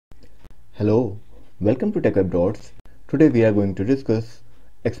Hello, welcome to TechWeb. Today we are going to discuss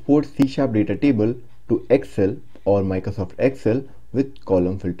export C# data table to Excel or Microsoft Excel with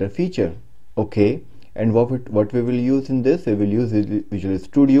column filter feature. Okay, and what we will use in this, we will use Visual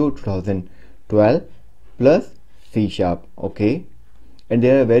Studio 2012 plus C#. Okay, and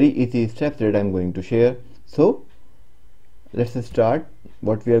there are very easy steps that I am going to share. So let's start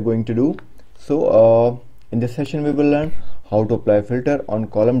what we are going to do. So in this session we will learn how to apply filter on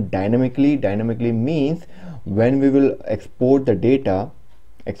column dynamically. Dynamically means when we will export the data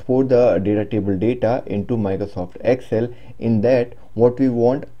table data into Microsoft Excel, in that what we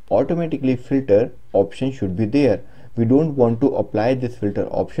want automatically filter option should be there. We don't want to apply this filter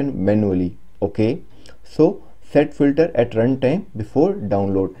option manually. Okay, so set filter at runtime before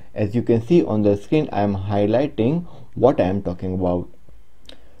download. As you can see on the screen, I am highlighting what I am talking about.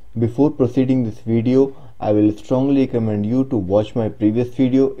 Before proceeding this video, I will strongly recommend you to watch my previous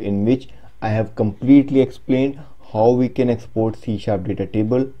video in which I have completely explained how we can export C# data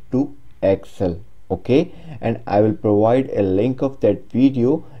table to Excel. Okay, and I will provide a link of that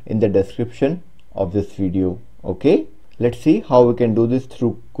video in the description of this video. Okay, let's see how we can do this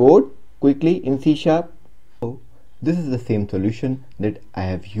through code quickly in C#. So this is the same solution that I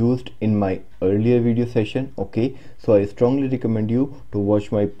have used in my earlier video session. Okay, so I strongly recommend you to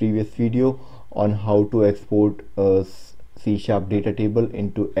watch my previous video on how to export a C# data table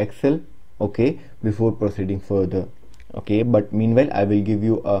into Excel. Okay, before proceeding further. Okay, but meanwhile I will give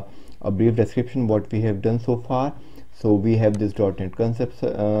you a brief description what we have done so far. So we have this .NET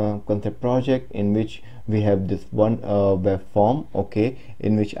concept project in which we have this one web form. Okay,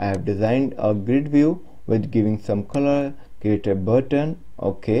 in which I have designed a grid view with giving some color, create a button.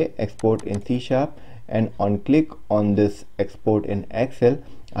 Okay, export in C#, and on click on this export in Excel,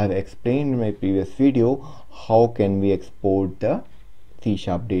 I have explained in my previous video how can we export the C#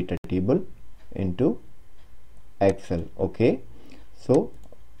 data table into Excel. Okay, so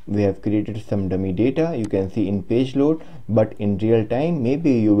we have created some dummy data, you can see in page load, but in real time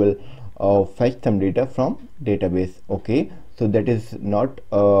maybe you will fetch some data from database. Okay, so that is not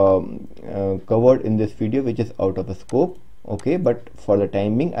covered in this video, which is out of the scope. Okay, but for the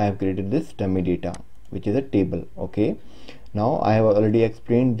time being I have created this dummy data, which is a table. Okay, now I have already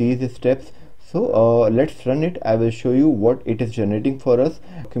explained these steps, so let's run it. I will show you what it is generating for us.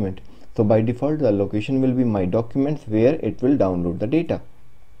 Document. So by default the location will be my documents, where it will download the data.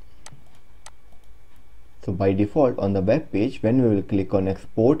 So by default on the web page, when we will click on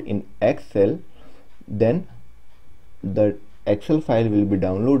export in Excel, then the Excel file will be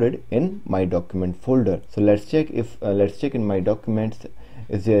downloaded in my document folder. So let's check in my documents,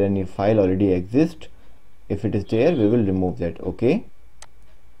 is there any file already exist. If it is there, we will remove that. Okay,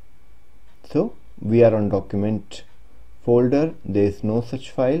 so we are on document folder, there is no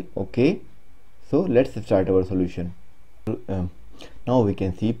such file. Okay, so let's start our solution. Now we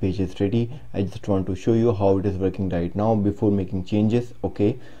can see page is ready. I just want to show you how it is working right now before making changes.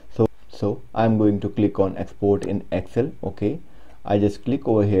 Okay, so I'm going to click on export in Excel. Okay, I just click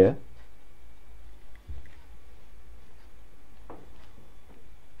over here.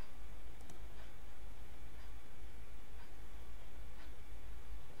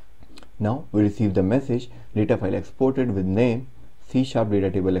 Now we receive the message, data file exported with name C# data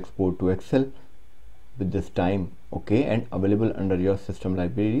table export to Excel with this time. Okay, and available under your system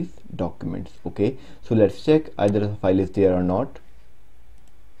libraries documents. Okay, so let's check either the file is there or not.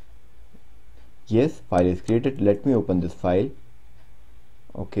 Yes, file is created. Let me open this file.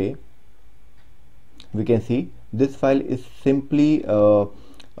 Okay, we can see this file is simply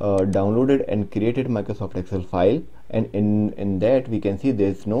downloaded and created Microsoft Excel file, and in that we can see there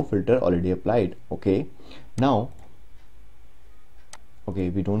is no filter already applied. Okay, now okay,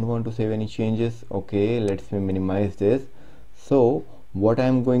 we don't want to save any changes. Okay, let's minimize this. So what I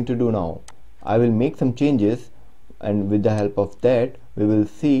am going to do now, I will make some changes, and with the help of that we will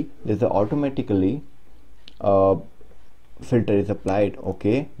see there's automatically filter is applied.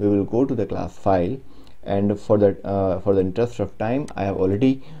 Okay, we will go to the class file, and for the interest of time I have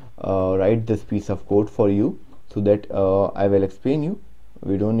already write this piece of code for you, so that I will explain you.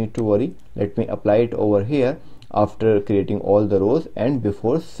 We don't need to worry. Let me apply it over here after creating all the rows and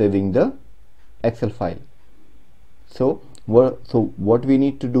before saving the Excel file. So what we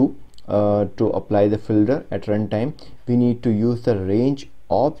need to do to apply the filter at runtime, we need to use the range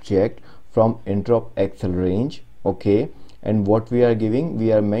object from interop Excel range. Okay, and what we are giving,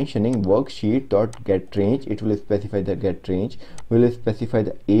 we are mentioning worksheet.getRange. It will specify the get range. We will specify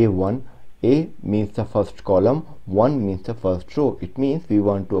the A1. A means the first column, 1 means the first row. It means we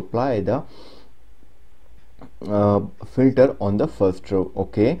want to apply the filter on the first row.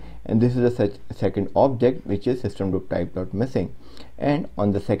 Okay, and this is the second object, which is system.type.missing. And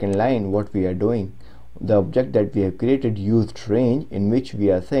on the second line, what we are doing, the object that we have created used range, in which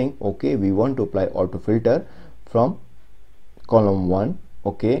we are saying, okay, we want to apply auto filter from column 1.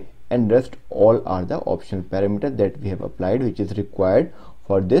 Okay, and rest all are the optional parameters that we have applied, which is required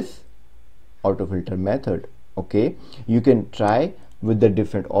for this auto filter method. Okay, you can try with the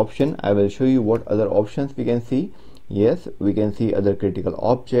different option. I will show you what other options we can see. Yes, we can see other critical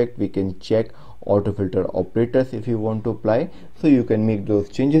object. We can check auto filter operators if you want to apply, so you can make those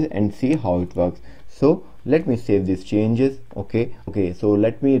changes and see how it works. So let me save these changes. Okay, so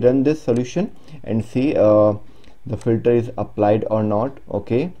let me run this solution and see the filter is applied or not.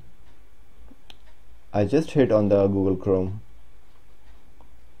 Okay, I just hit on the Google Chrome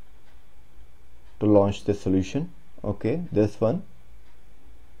to launch this solution. Okay, this one,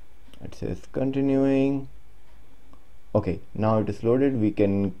 it says continuing. Okay, now it is loaded. We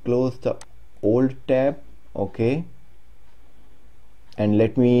can close the old tab. Okay, and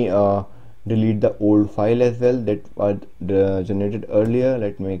let me delete the old file as well that was generated earlier.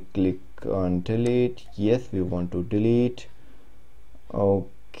 Let me click on delete. Yes, we want to delete.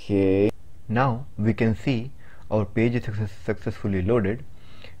 Okay, now we can see our page is successfully loaded.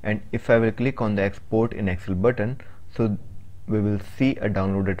 And if I will click on the export in Excel button, so we will see a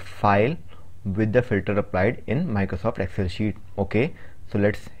downloaded file with the filter applied in Microsoft Excel sheet. Okay, so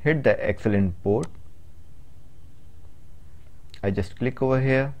let's hit the Excel import. I just click over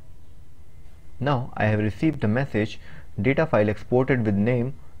here. Now I have received the message, data file exported with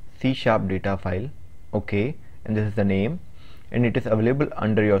name C# data file. Okay, and this is the name, and it is available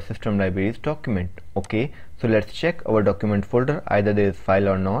under your system libraries document. Okay, so let's check our document folder, either there is file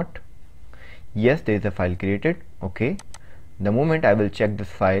or not. Yes, there is a file created. Okay, the moment I will check this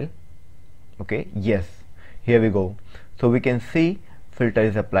file. Okay, yes, here we go. So we can see filter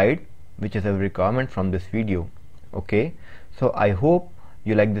is applied, which is a requirement from this video. Okay, so I hope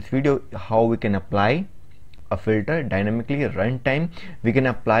you like this video, how we can apply a filter dynamically runtime. We can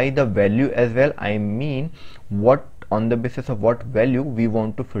apply the value as well. I mean, what on the basis of what value we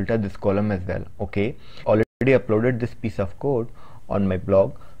want to filter this column as well. Okay, already uploaded this piece of code on my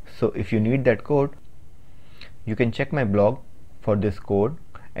blog, so if you need that code, you can check my blog for this code,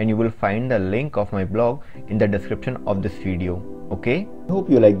 and you will find the link of my blog in the description of this video. Okay, I hope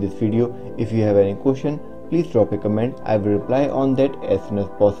you like this video. If you have any question, please drop a comment. I will reply on that as soon as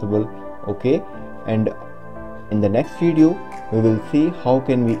possible. Okay, and in the next video we will see how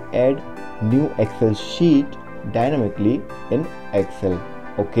can we add new Excel sheet dynamically in Excel.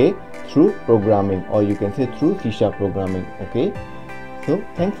 Okay, through programming, or you can say through C# programming. Okay, so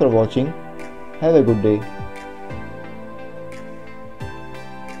thanks for watching. Have a good day.